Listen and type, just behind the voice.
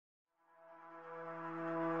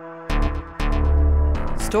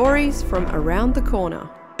stories from around the corner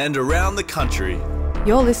and around the country.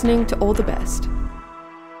 You're listening to All the Best.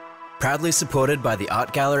 Proudly supported by the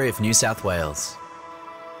Art Gallery of New South Wales.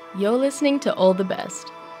 You're listening to All the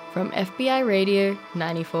Best from FBI Radio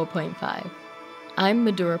 94.5. I'm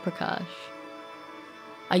Madhura Prakash.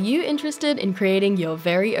 Are you interested in creating your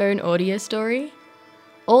very own audio story?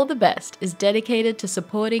 All the Best is dedicated to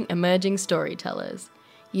supporting emerging storytellers.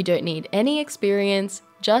 You don't need any experience,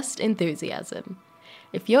 just enthusiasm.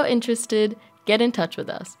 If you're interested, get in touch with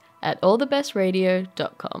us at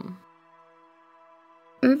allthebestradio.com.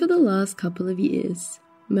 Over the last couple of years,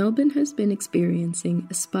 Melbourne has been experiencing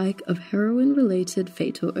a spike of heroin-related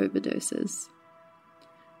fatal overdoses.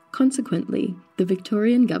 Consequently, the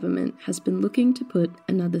Victorian government has been looking to put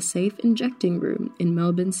another safe injecting room in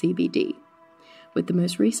Melbourne CBD, with the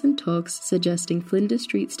most recent talks suggesting Flinders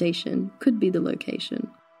Street Station could be the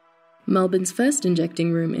location. Melbourne's first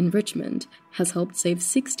injecting room in Richmond has helped save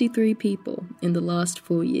 63 people in the last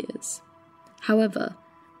 4 years. However,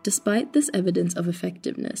 despite this evidence of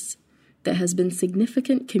effectiveness, there has been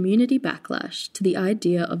significant community backlash to the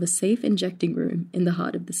idea of a safe injecting room in the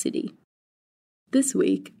heart of the city. This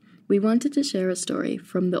week, we wanted to share a story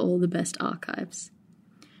from the All the Best archives.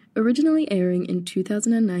 Originally airing in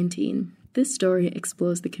 2019, this story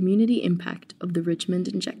explores the community impact of the Richmond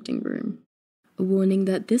injecting room. A warning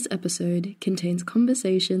that this episode contains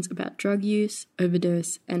conversations about drug use,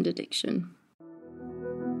 overdose, and addiction.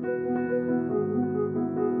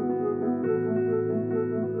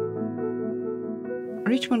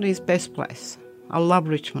 Richmond is best place. I love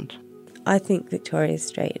Richmond. I think Victoria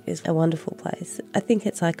Street is a wonderful place. I think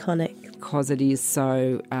it's iconic. Because it is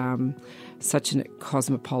so such a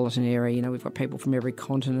cosmopolitan area. You know, we've got people from every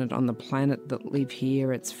continent on the planet that live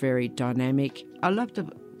here. It's very dynamic. I love the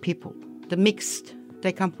people, the mixed.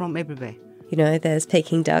 They come from everywhere. You know, there's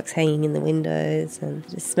Peking ducks hanging in the windows and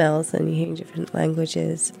the smells and you're hearing different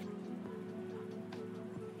languages.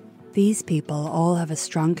 These people all have a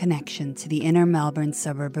strong connection to the inner Melbourne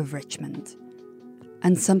suburb of Richmond.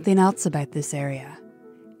 And something else about this area.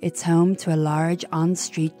 It's home to a large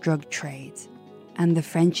on-street drug trade and the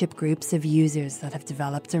friendship groups of users that have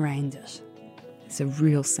developed around it. There's a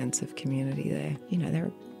real sense of community there. You know,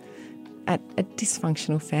 they're a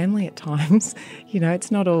dysfunctional family at times. You know,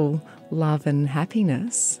 it's not all love and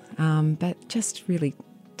happiness, but just really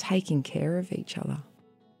taking care of each other.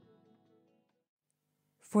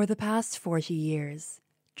 For the past 40 years,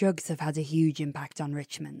 drugs have had a huge impact on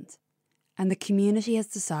Richmond. And the community has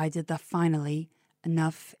decided that finally,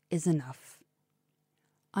 enough is enough.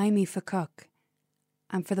 I'm Aoife Cook,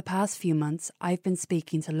 and for the past few months I've been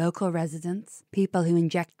speaking to local residents, people who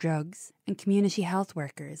inject drugs, and community health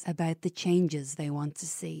workers about the changes they want to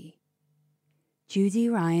see. Judy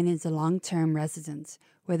Ryan is a long-term resident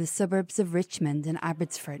where the suburbs of Richmond and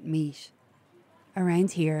Abbotsford meet.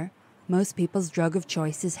 Around here, most people's drug of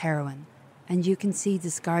choice is heroin, and you can see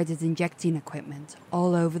discarded injecting equipment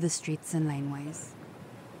all over the streets and laneways.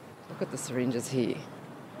 Look at the syringes here.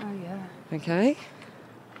 Oh, yeah. Okay.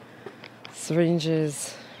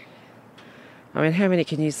 Syringes. I mean, how many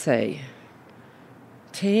can you see?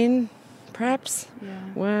 10, perhaps? Yeah.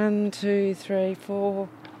 1, 2, 3, 4,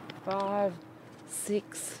 5,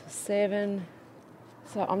 6, 7.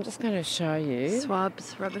 So I'm just going to show you.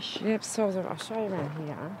 Swabs, rubbish. Yep, swabs. I'll show you around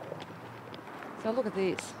here. So look at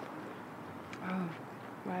this. Oh,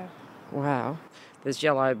 wow. Wow. There's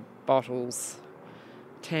yellow bottles,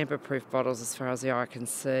 tamper-proof bottles as far as the eye can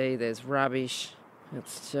see. There's rubbish.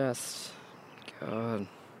 It's just, God.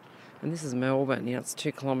 And this is Melbourne. You know, it's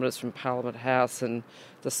 2 kilometres from Parliament House and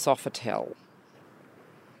the Sofitel.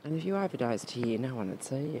 And if you overdosed here, no one would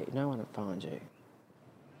see you. No one would find you.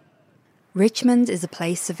 Richmond is a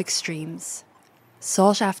place of extremes.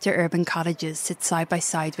 Sought-after urban cottages sit side by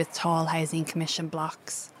side with tall housing commission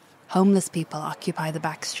blocks. Homeless people occupy the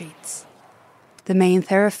back streets. The main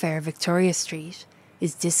thoroughfare, Victoria Street,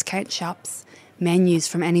 is discount shops, menus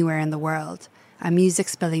from anywhere in the world, and music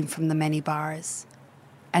spilling from the many bars.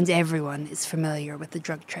 And everyone is familiar with the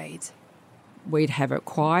drug trade. We'd have a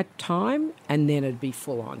quiet time and then it'd be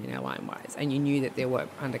full on in our own ways. And you knew that there were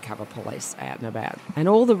undercover police out and about. And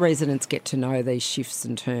all the residents get to know these shifts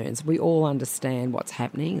and turns. We all understand what's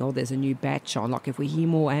happening, or there's a new batch on. Like if we hear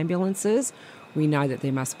more ambulances, we know that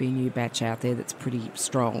there must be a new batch out there that's pretty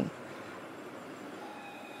strong.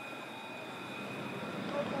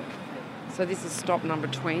 So this is stop number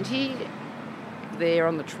 20, there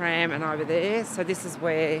on the tram and over there. So this is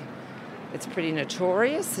where it's pretty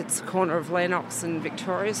notorious. It's the corner of Lennox and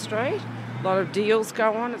Victoria Street. A lot of deals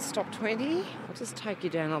go on at stop 20. I'll just take you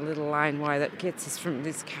down a little laneway that gets us from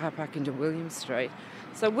this car park into William Street.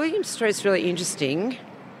 So William Street's really interesting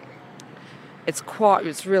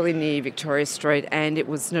It's really near Victoria Street, and it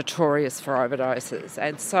was notorious for overdoses.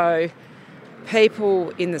 And so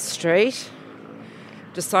people in the street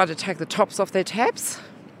decided to take the tops off their taps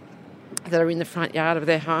that are in the front yard of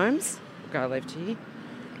their homes. Go left here.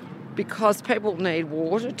 Because people need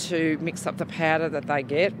water to mix up the powder that they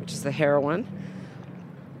get, which is the heroin.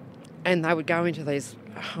 And they would go into these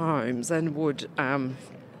homes and would turn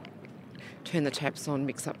the taps on,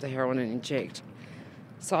 mix up the heroin and inject.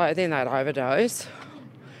 So then they'd overdose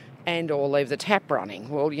and or leave the tap running.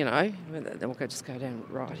 Well, you know, then we'll just go down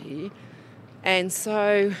right here. And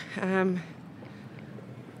so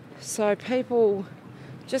people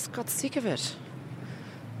just got sick of it.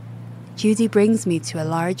 Judy brings me to a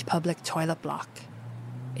large public toilet block.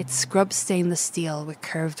 It's scrubbed stainless steel with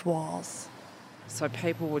curved walls. So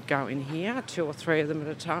people would go in here, 2 or 3 of them at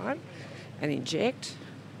a time, and inject,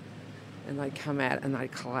 and they'd come out and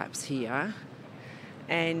they'd collapse here.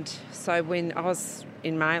 And so when I was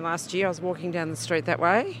in May last year, I was walking down the street that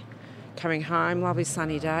way, coming home, lovely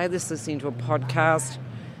sunny day, listening to a podcast,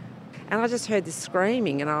 and I just heard this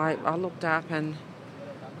screaming, and I looked up, and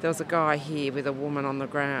there was a guy here with a woman on the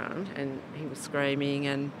ground, and he was screaming,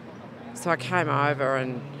 and so I came over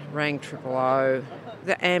and rang 000.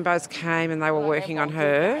 The ambos came and they were working on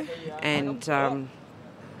her, and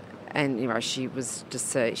you know, she was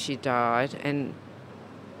deceased, she died, and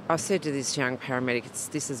I said to this young paramedic,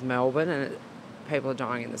 this is Melbourne and people are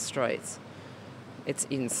dying in the streets. It's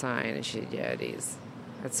insane. And she said, yeah, it is.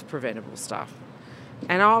 It's preventable stuff.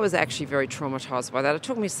 And I was actually very traumatised by that. It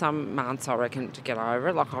took me some months, I reckon, to get over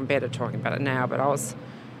it. Like, I'm better talking about it now, but it was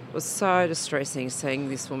so distressing seeing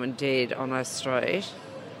this woman dead on our street.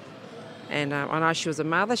 And I know she was a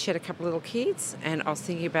mother. She had a couple of little kids, and I was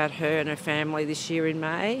thinking about her and her family this year in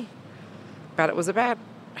May. But it was about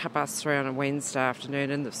 3:30 on a Wednesday afternoon,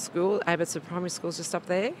 and the school, Abbotsford Primary School's just up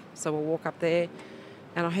there, so we'll walk up there,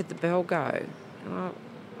 and I heard the bell go, and I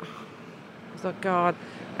was like, God.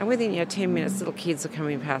 And within 10 minutes, little kids are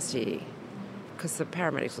coming past here because the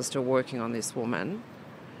paramedics were still working on this woman,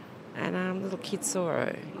 and little kids saw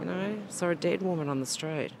her, saw a dead woman on the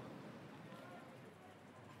street.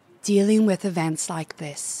 Dealing with events like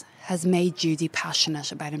this has made Judy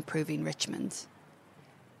passionate about improving Richmond.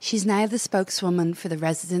 She's now the spokeswoman for the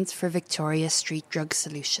Residents for Victoria Street Drug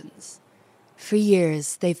Solutions. For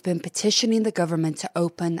years, they've been petitioning the government to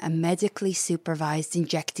open a medically supervised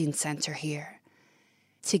injecting centre here,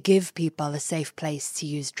 to give people a safe place to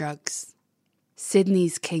use drugs.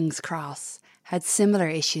 Sydney's King's Cross had similar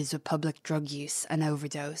issues with public drug use and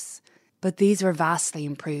overdose, but these were vastly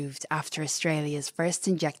improved after Australia's first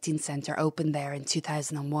injecting centre opened there in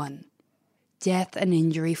 2001. Death and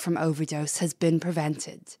injury from overdose has been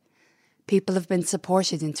prevented. People have been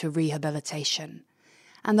supported into rehabilitation,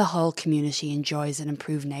 and the whole community enjoys an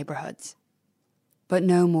improved neighbourhood. But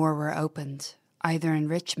no more were opened, either in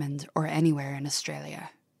Richmond or anywhere in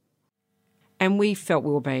Australia. And we felt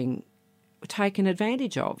we were being taken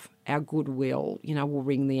advantage of. Our goodwill, we'll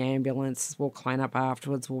ring the ambulance, we'll clean up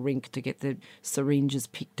afterwards, we'll ring to get the syringes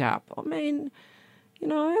picked up. I mean,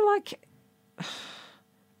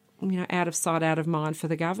 out of sight, out of mind for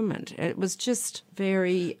the government. It was just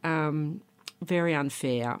very, very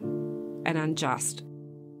unfair and unjust.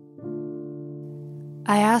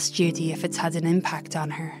 I asked Judy if it's had an impact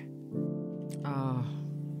on her. Oh.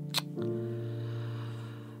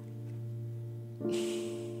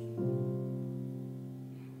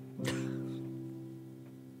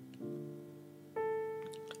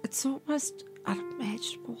 It's almost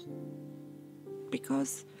unimaginable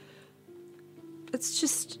because it's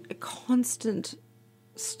just a constant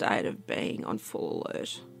state of being on full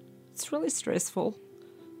alert. It's really stressful.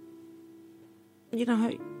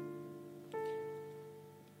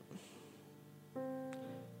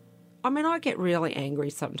 I get really angry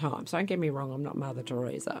sometimes. Don't get me wrong, I'm not Mother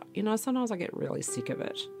Teresa. Sometimes I get really sick of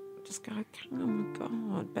it. I just go, oh my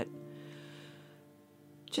God. But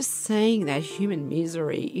just seeing that human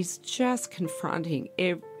misery is just confronting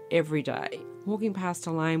every day. Walking past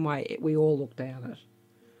a laneway, we all look down it.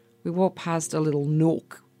 We walk past a little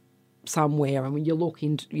nook somewhere, and when you look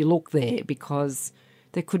there because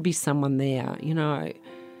there could be someone there.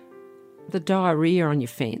 The diarrhoea on your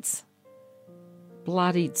fence,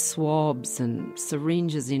 bloodied swabs and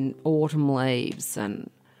syringes in autumn leaves,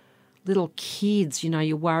 and little kids.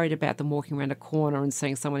 You're worried about them walking around a corner and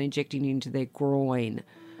seeing someone injecting into their groin.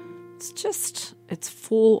 It's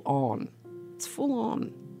full on. It's full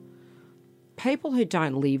on. People who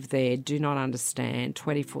don't live there do not understand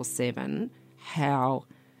 24/7 how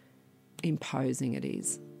imposing it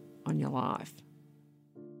is on your life.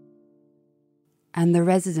 And the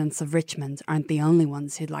residents of Richmond aren't the only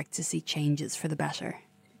ones who'd like to see changes for the better.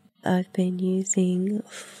 I've been using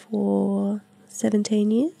for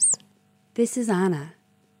 17 years. This is Anna,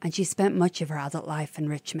 and she spent much of her adult life in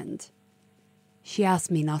Richmond. She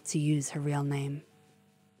asked me not to use her real name.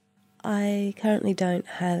 I currently don't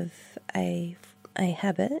have a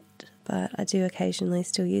habit, but I do occasionally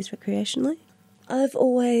still use recreationally. I've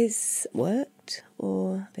always worked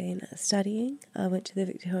or been studying. I went to the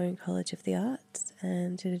Victorian College of the Arts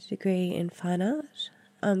and did a degree in fine art.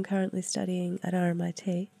 I'm currently studying at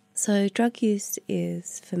RMIT. So drug use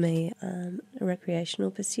is, for me, a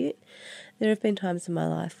recreational pursuit. There have been times in my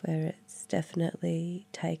life where it's definitely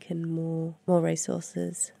taken more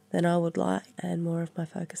resources than I would like and more of my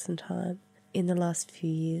focus and time. In the last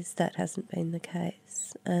few years, that hasn't been the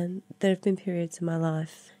case. And there have been periods in my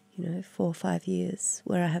life, 4 or 5 years,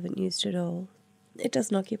 where I haven't used it all. It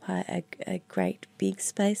doesn't occupy a great big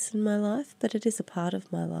space in my life, but it is a part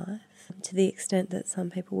of my life. To the extent that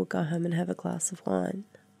some people will go home and have a glass of wine,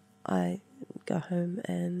 I go home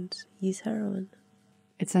and use heroin.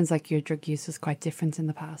 It sounds like your drug use was quite different in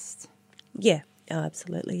the past. Yeah,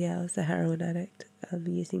 absolutely. Yeah, I was a heroin addict. I'm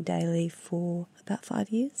using daily for about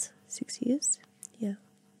 5 years, 6 years. Yeah.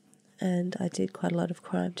 And I did quite a lot of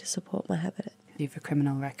crime to support my habit. You have a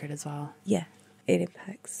criminal record as well. Yeah, it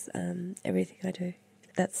impacts everything I do.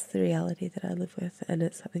 That's the reality that I live with, and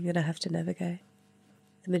it's something that I have to navigate.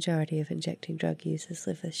 The majority of injecting drug users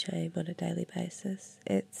live with shame on a daily basis.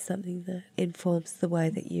 It's something that informs the way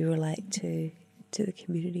that you relate to the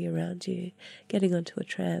community around you, getting onto a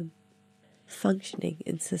tram, functioning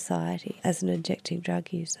in society as an injecting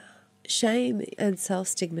drug user. Shame and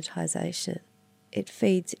self-stigmatisation, it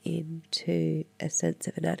feeds into a sense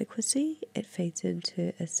of inadequacy, it feeds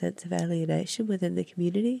into a sense of alienation within the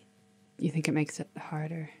community. You think it makes it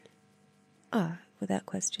harder? Without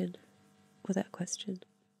question. Without question.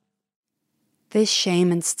 This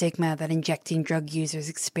shame and stigma that injecting drug users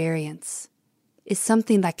experience is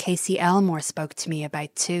something that Casey Elmore spoke to me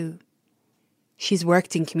about too. She's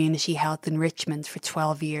worked in community health in Richmond for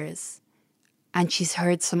 12 years, and she's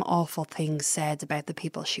heard some awful things said about the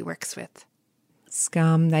people she works with.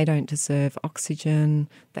 Scum, they don't deserve oxygen,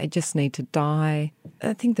 they just need to die.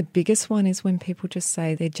 I think the biggest one is when people just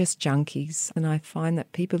say they're just junkies, and I find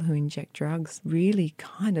that people who inject drugs really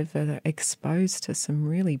kind of are exposed to some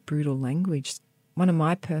really brutal language. One of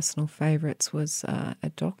my personal favourites was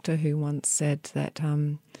a doctor who once said that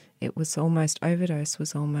overdose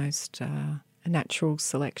was almost a natural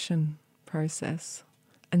selection process,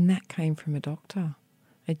 and that came from a doctor,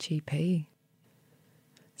 a GP.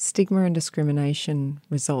 Stigma and discrimination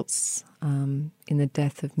results in the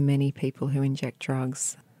death of many people who inject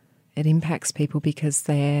drugs. It impacts people because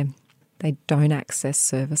they don't access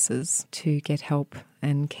services to get help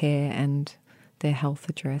and care and their health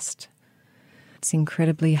addressed. It's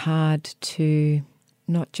incredibly hard to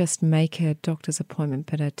not just make a doctor's appointment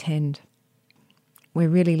but attend. We're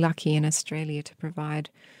really lucky in Australia to provide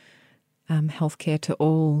healthcare to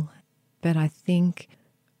all, but I think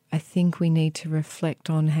we need to reflect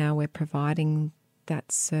on how we're providing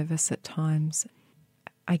that service at times.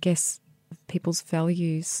 I guess people's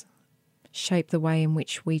values shape the way in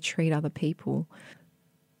which we treat other people.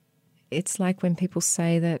 It's like when people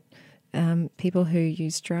say that people who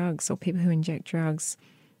use drugs or people who inject drugs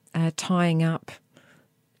are tying up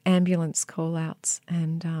ambulance call-outs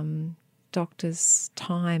and doctors'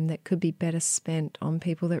 time that could be better spent on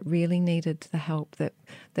people that really needed the help,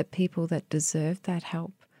 that people that deserve that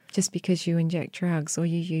help. Just because you inject drugs or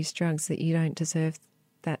you use drugs, that you don't deserve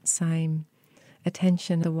that same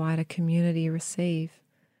attention the wider community receive.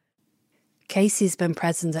 Casey's been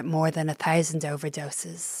present at more than 1,000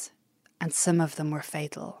 overdoses, and some of them were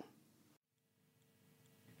fatal.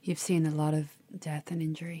 You've seen a lot of death and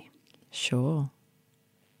injury. Sure.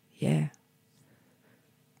 Yeah.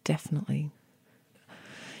 Definitely.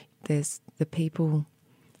 There's the people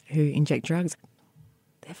who inject drugs.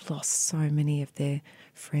 They've lost so many of their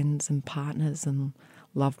friends and partners and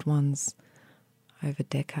loved ones over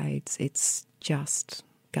decades. It's just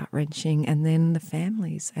gut-wrenching. And then the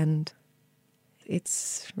families, and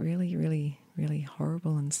it's really, really, really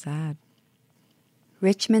horrible and sad.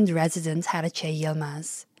 Richmond resident Hatice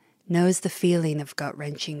Yilmaz knows the feeling of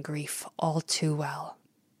gut-wrenching grief all too well.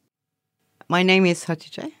 My name is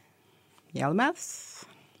Hatice Yilmaz,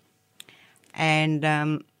 and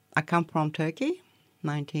I come from Turkey,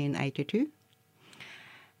 1982,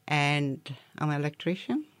 and I'm an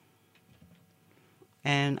electrician,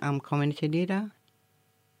 and I'm community leader.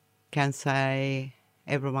 Can say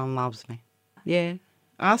everyone loves me. Yeah,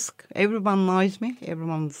 ask, everyone knows me,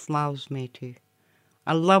 everyone loves me too.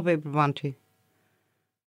 I love everyone too.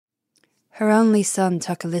 Her only son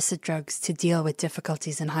took illicit drugs to deal with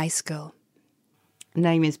difficulties in high school.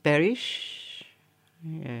 Name is Barish.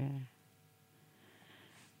 Yeah.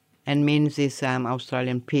 And means is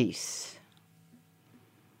Australian peace.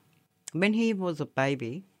 When he was a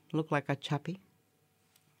baby, looked like a chappy,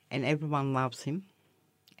 and everyone loves him.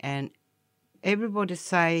 And everybody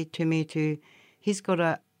say to me he's got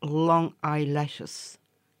a long eyelashes.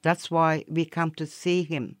 That's why we come to see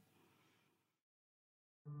him.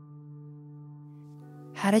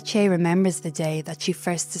 Hadiche remembers the day that she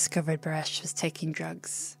first discovered Baresh was taking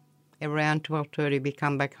drugs. Around 12:30 we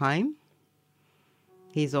come back home.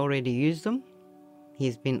 He's already used them.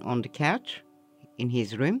 He's been on the couch in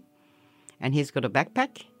his room, and he's got a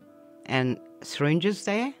backpack and syringes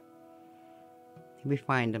there. We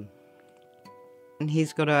find him. And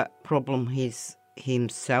he's got a problem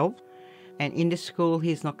himself. And in the school,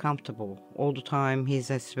 he's not comfortable. All the time,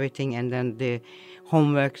 he's sweating, and then the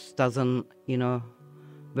homeworks doesn't,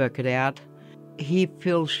 work it out. He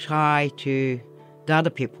feels shy to the other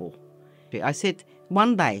people. I said,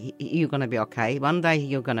 one day you're going to be okay. One day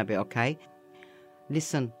you're going to be okay.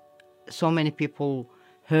 Listen, so many people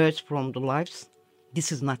hurt from the lives.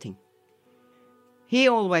 This is nothing. He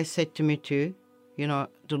always said to me too,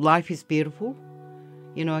 the life is beautiful.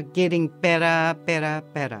 Getting better, better,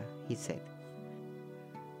 better, he said.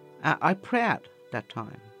 I proud that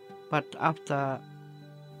time. But after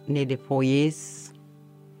nearly 4 years,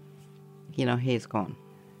 he's gone.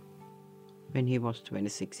 When he was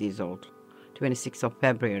 26 years old, 26th of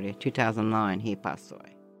February 2009, he passed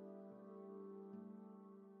away.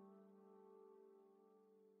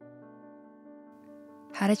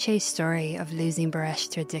 Hadiche's story of losing Baresh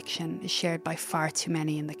to addiction is shared by far too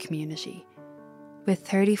many in the community. With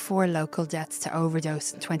 34 local deaths to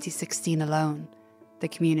overdose in 2016 alone, the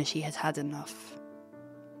community had had enough.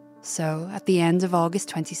 So, at the end of August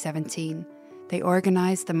 2017, they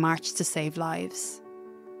organised the March to Save Lives.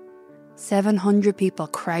 700 people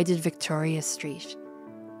crowded Victoria Street,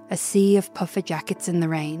 a sea of puffer jackets in the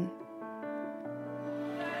rain.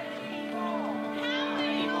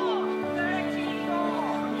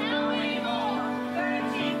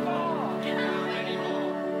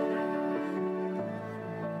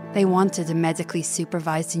 They wanted a medically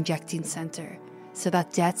supervised injecting centre so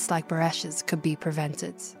that deaths like Baresh's could be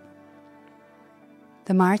prevented.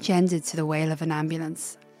 The march ended to the wail of an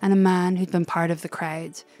ambulance, and a man who'd been part of the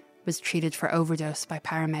crowd was treated for overdose by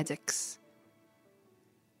paramedics.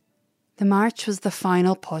 The march was the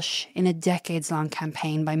final push in a decades-long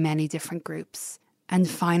campaign by many different groups, and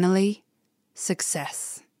finally,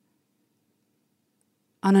 success.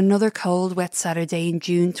 On another cold, wet Saturday in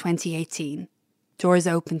June 2018, doors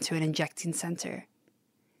opened to an injecting centre.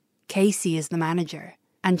 Casey is the manager,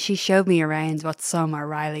 and she showed me around what some are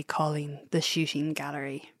wryly calling the shooting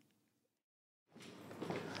gallery.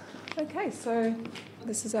 Okay, so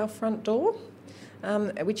this is our front door,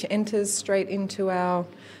 which enters straight into our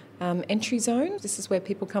entry zone. This is where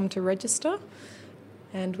people come to register.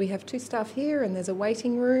 And we have 2 staff here, and there's a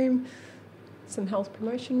waiting room, some health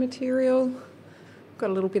promotion material.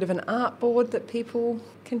 Got a little bit of an art board that people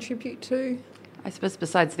contribute to. I suppose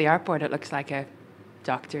besides the art board, it looks like a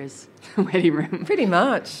doctor's waiting room. Pretty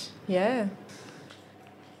much, yeah.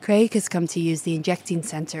 Craig has come to use the injecting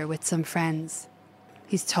centre with some friends.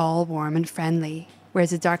 He's tall, warm and friendly,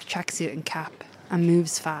 wears a dark tracksuit and cap, and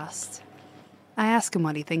moves fast. I ask him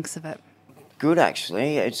what he thinks of it. Good,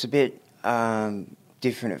 actually. It's a bit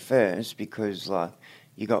different at first because,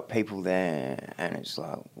 you got people there and it's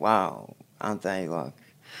like, wow, aren't they,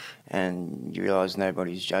 and you realise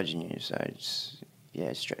nobody's judging you, so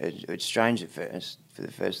it's strange at first, for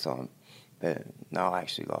the first time, but no, I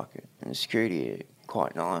actually like it. And the security are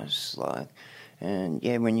quite nice, and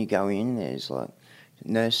when you go in, there's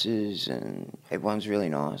nurses and everyone's really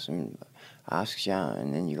nice and asks you,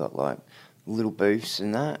 and then you got little booths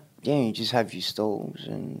and that. Yeah, you just have your stalls,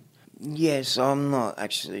 and yes, I'm not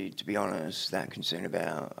actually, to be honest, that concerned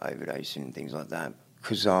about overdosing and things like that,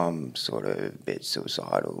 because I'm sort of a bit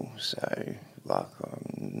suicidal, so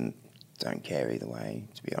don't care either way,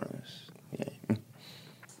 to be honest. Yeah.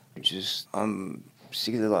 I'm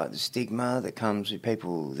sick of the stigma that comes with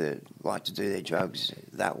people that like to do their drugs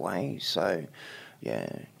that way. So,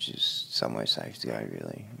 just somewhere safe to go,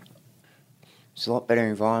 really. It's a lot better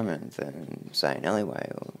environment than, say, an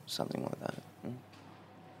alleyway or something like that.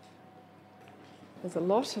 There's a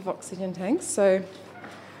lot of oxygen tanks, so...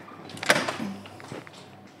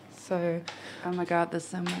 Oh my God, there's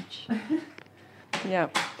so much. Yeah.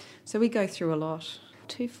 So we go through a lot.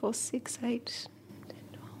 2, 4, 6, 8, 10,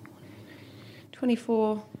 12,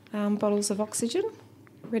 24 bottles of oxygen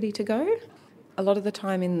ready to go. A lot of the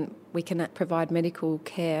time we can provide medical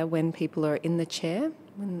care when people are in the chair,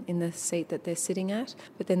 in the seat that they're sitting at,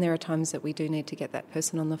 but then there are times that we do need to get that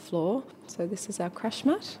person on the floor. So this is our crash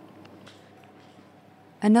mat.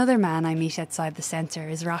 Another man I meet outside the centre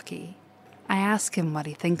is Rocky. I ask him what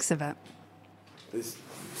he thinks of it.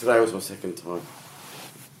 Today was my second time,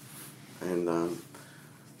 and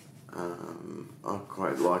I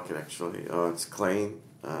quite like it actually. It's clean.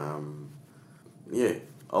 Yeah,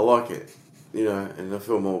 I like it. You know, and I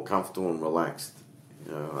feel more comfortable and relaxed.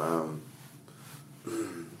 You know,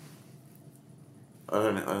 I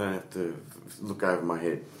don't have to look over my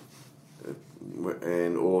head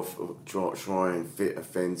or try and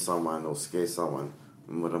offend someone or scare someone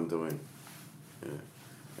in what I'm doing.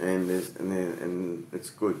 Yeah. And it's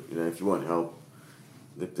good. You know, if you want help,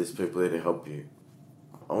 there's people there to help you.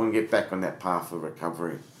 I want to get back on that path of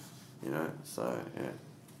recovery. You know, so yeah.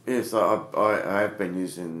 Yeah, so I have been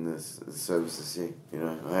using the services here. You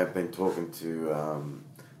know, I have been talking to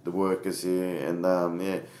the workers here, and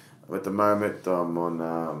yeah, at the moment I'm on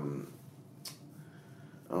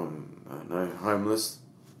homeless,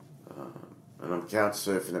 and I'm couch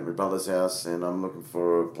surfing at my brother's house, and I'm looking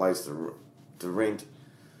for a place to rent.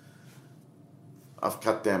 I've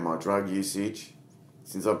cut down my drug usage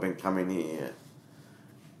since I've been coming here,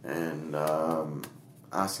 and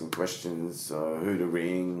asking questions, who to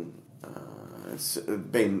ring.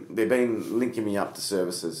 They've been linking me up to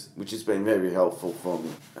services, which has been very helpful for me.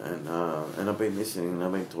 And I've been listening and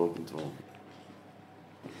I've been talking to them.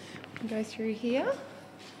 Go through here.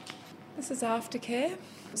 This is aftercare.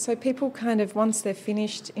 So people kind of, once they're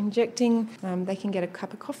finished injecting, they can get a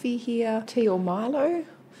cup of coffee here, tea or Milo.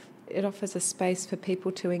 It offers a space for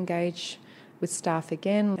people to engage with staff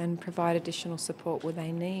again and provide additional support where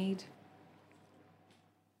they need.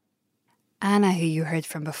 Anna, who you heard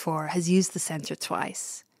from before, has used the centre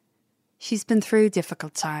twice. She's been through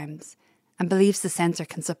difficult times and believes the centre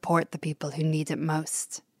can support the people who need it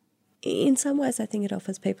most. In some ways, I think it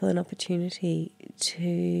offers people an opportunity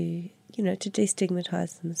to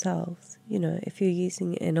destigmatise themselves. You know, if you're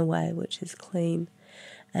using it in a way which is clean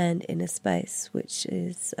and in a space which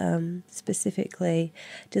is specifically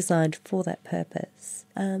designed for that purpose.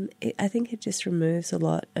 I think it just removes a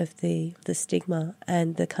lot of the stigma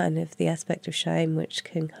and the kind of the aspect of shame which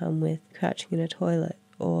can come with crouching in a toilet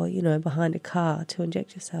or, you know, behind a car to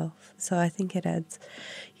inject yourself. So I think it adds,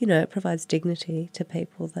 you know, it provides dignity to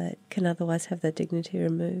people that can otherwise have their dignity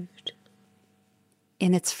removed.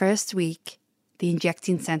 In its first week, the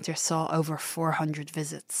injecting centre saw over 400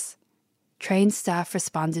 visits. Trained staff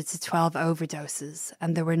responded to 12 overdoses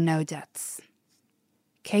and there were no deaths.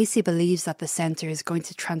 Casey believes that the centre is going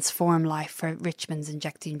to transform life for Richmond's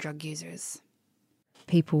injecting drug users.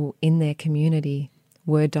 People in their community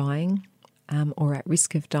were dying or at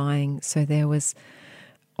risk of dying, so there was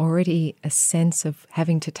already a sense of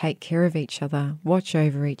having to take care of each other, watch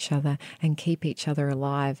over each other and keep each other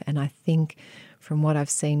alive. And I think from what I've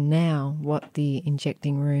seen now, what the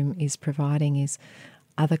injecting room is providing is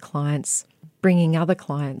other clients, bringing other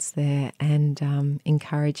clients there and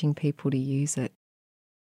encouraging people to use it.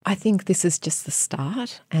 I think this is just the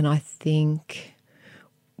start, and I think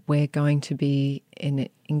we're going to be an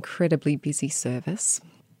incredibly busy service.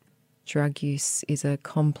 Drug use is a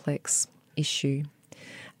complex issue,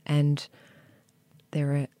 and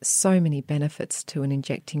there are so many benefits to an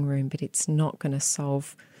injecting room, but it's not going to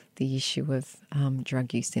solve the issue of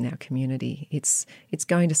drug use in our community. It's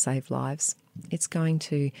going to save lives. It's going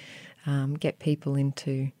to get people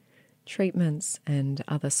into treatments and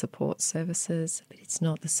other support services, but it's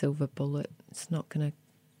not the silver bullet. It's not going to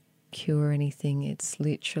cure anything. It's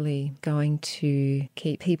literally going to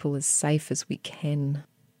keep people as safe as we can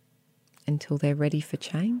until they're ready for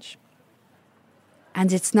change.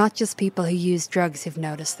 And it's not just people who use drugs who've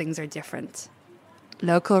noticed things are different.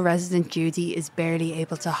 Local resident Judy is barely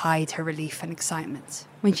able to hide her relief and excitement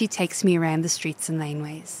when she takes me around the streets and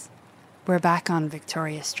laneways. We're back on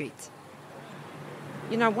Victoria Street.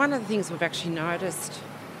 You know, one of the things we've actually noticed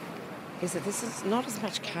is that this is not as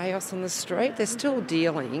much chaos on the street. There's still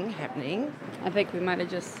dealing happening. I think we might have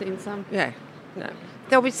just seen some. Yeah, no.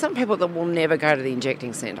 There'll be some people that will never go to the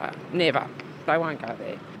injecting centre. Never. They won't go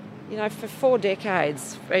there. You know, for 4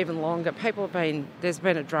 decades, even longer, there's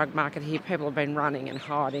been a drug market here. People have been running and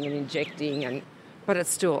hiding and injecting, but it's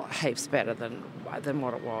still heaps better than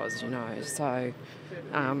what it was, you know. So,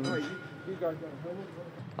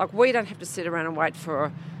 we don't have to sit around and wait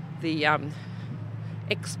for the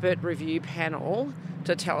expert review panel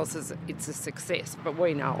to tell us it's a success, but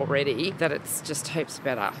we know already that it's just heaps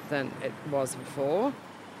better than it was before.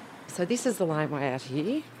 So this is the laneway out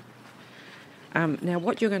here. Now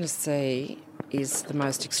what you're going to see is the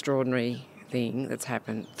most extraordinary thing that's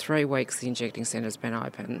happened. 3 weeks the injecting centre's been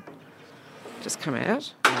open. Just come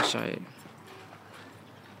out and I'll show you.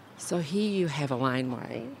 So here you have a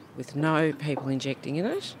laneway with no people injecting in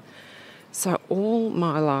it. So all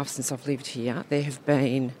my life since I've lived here, there have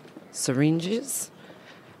been syringes,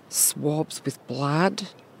 swabs with blood,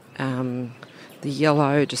 the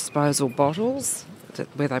yellow disposal bottles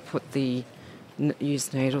where they put the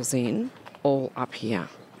used needles in, all up here.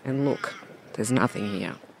 And look, there's nothing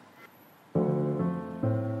here.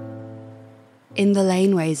 In the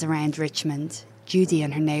laneways around Richmond, Judy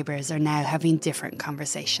and her neighbours are now having different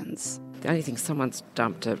conversations. The only thing, someone's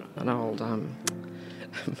dumped an old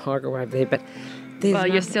microwave there, but there's well,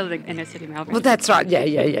 you're still in inner city Melbourne. Well, that's right. Yeah.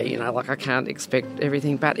 You know, like I can't expect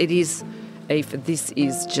everything, but it is, Aoife, this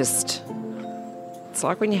is just, it's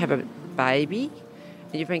like when you have a baby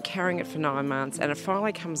and you've been carrying it for 9 months and it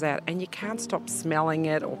finally comes out and you can't stop smelling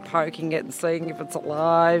it or poking it and seeing if it's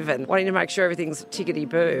alive and wanting to make sure everything's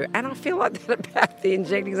tickety-boo. And I feel like that about the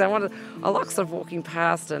injecting. I like sort of walking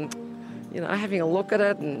past and, you know, having a look at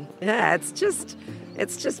it, and yeah, it's just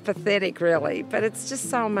pathetic, really. But it's just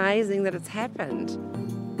so amazing that it's happened.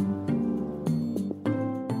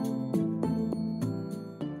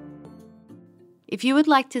 If you would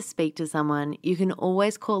like to speak to someone, you can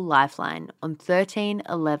always call Lifeline on 13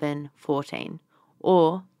 11 14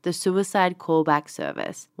 or the Suicide Callback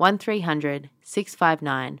Service 1300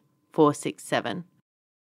 659 467.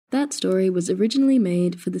 That story was originally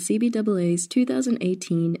made for the CBAA's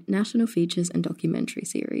 2018 National Features and Documentary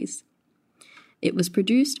Series. It was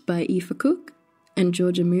produced by Aoife Cook, and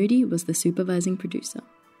Georgia Moody was the supervising producer.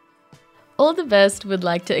 All the Best would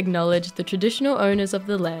like to acknowledge the traditional owners of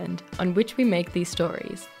the land on which we make these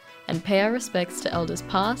stories, and pay our respects to elders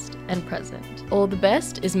past and present. All the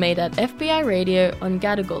Best is made at FBI Radio on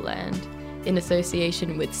Gadigal land, in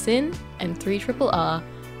association with SYN and 3RRR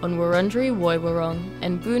on Wurundjeri Woiwurrung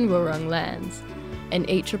and Boonwurrung lands, and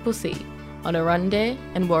 8CCC on Arundel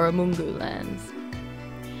and Warramungu lands.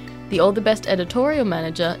 The All the Best editorial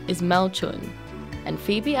manager is Mel Chun, and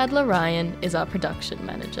Phoebe Adler-Ryan is our production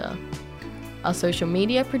manager. Our social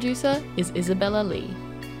media producer is Isabella Lee.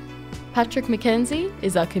 Patrick McKenzie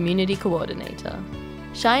is our community coordinator.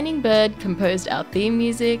 Shining Bird composed our theme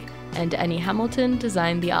music, and Annie Hamilton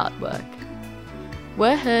designed the artwork.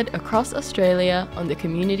 We're heard across Australia on the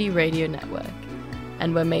Community Radio Network,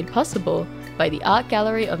 and were made possible by the Art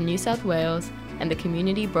Gallery of New South Wales and the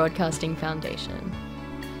Community Broadcasting Foundation.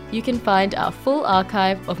 You can find our full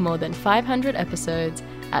archive of more than 500 episodes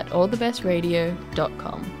at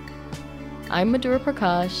allthebestradio.com. I'm Madhura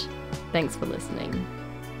Prakash. Thanks for listening.